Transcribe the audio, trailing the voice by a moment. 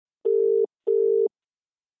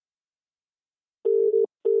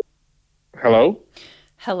Hello?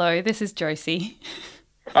 Hello, this is Josie.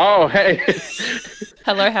 Oh, hey.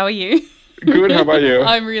 Hello, how are you? Good, how about you?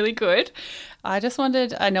 I'm really good. I just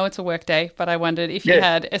wondered, I know it's a work day, but I wondered if you Yeah.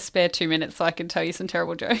 had a spare 2 minutes so I could tell you some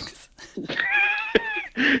terrible jokes.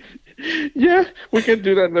 Yeah, we can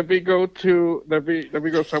do that. Let me go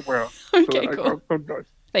somewhere else so that Okay, I cool. got some noise.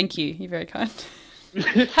 Thank you. You're very kind.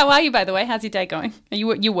 How are you, by the way? How's your day going?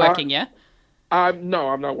 You're Uh, working, yeah? no,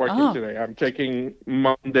 I'm not working Oh, today. I'm taking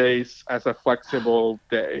Mondays as a flexible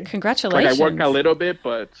day. Like I work a congratulations. little bit,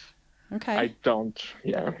 but I Okay, don't.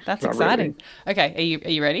 Yeah, that's not really. exciting. Okay, are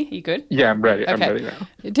you ready? Are you good? Yeah, I'm ready. I'm Okay. ready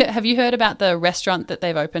now. Have you heard about the restaurant that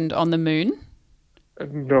they've opened on the moon?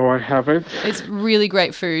 No, I haven't. It's really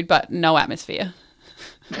great food, but no atmosphere.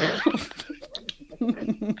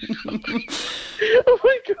 Oh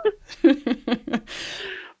my God.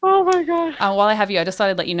 Oh my God. While I have you, I just thought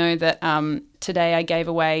I'd let you know that today I gave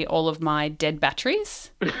away all of my dead batteries.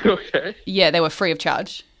 Okay. Yeah, they were free of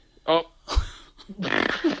charge. Oh.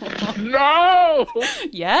 No!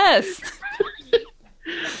 Yes.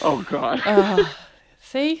 Oh God.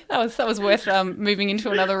 See, that was worth moving into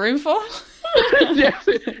another room for. Yes,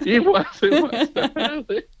 it was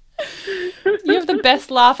definitely. You have the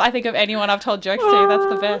best laugh I think of anyone I've told jokes to. That's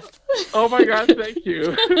the Oh, best. oh my God, thank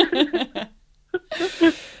you.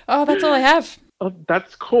 Oh, that's all I have. Oh,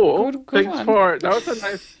 that's cool. Good Thanks one. for that was a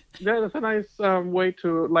nice yeah, that's a nice way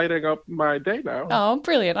to lighting up my day now. Oh,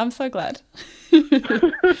 brilliant. I'm so glad.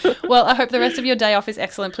 Well, I hope the rest of your day off is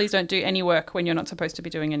excellent. Please don't do any work when you're not supposed to be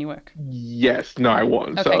doing any work. Yes, no, I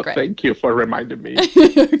won't. Okay, So great. thank you for reminding me.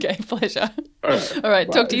 Okay, pleasure. All right, All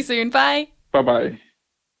right, talk to you bye. soon. Bye. Bye bye.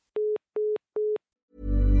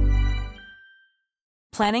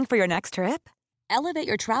 Planning for your next trip? Elevate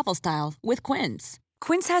your travel style with Quince.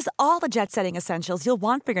 Quince has all the jet-setting essentials you'll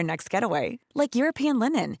want for your next getaway, like European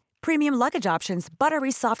linen, premium luggage options,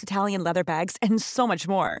 buttery soft Italian leather bags, and so much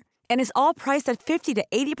more. And is all priced at 50 to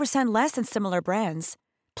 80% less than similar brands.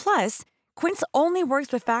 Plus, Quince only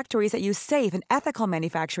works with factories that use safe and ethical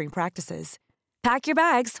manufacturing practices. Pack your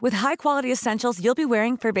bags with high-quality essentials you'll be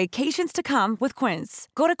wearing for vacations to come with Quince.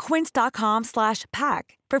 Go to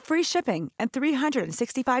quince.com/pack for free shipping and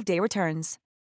 365-day returns.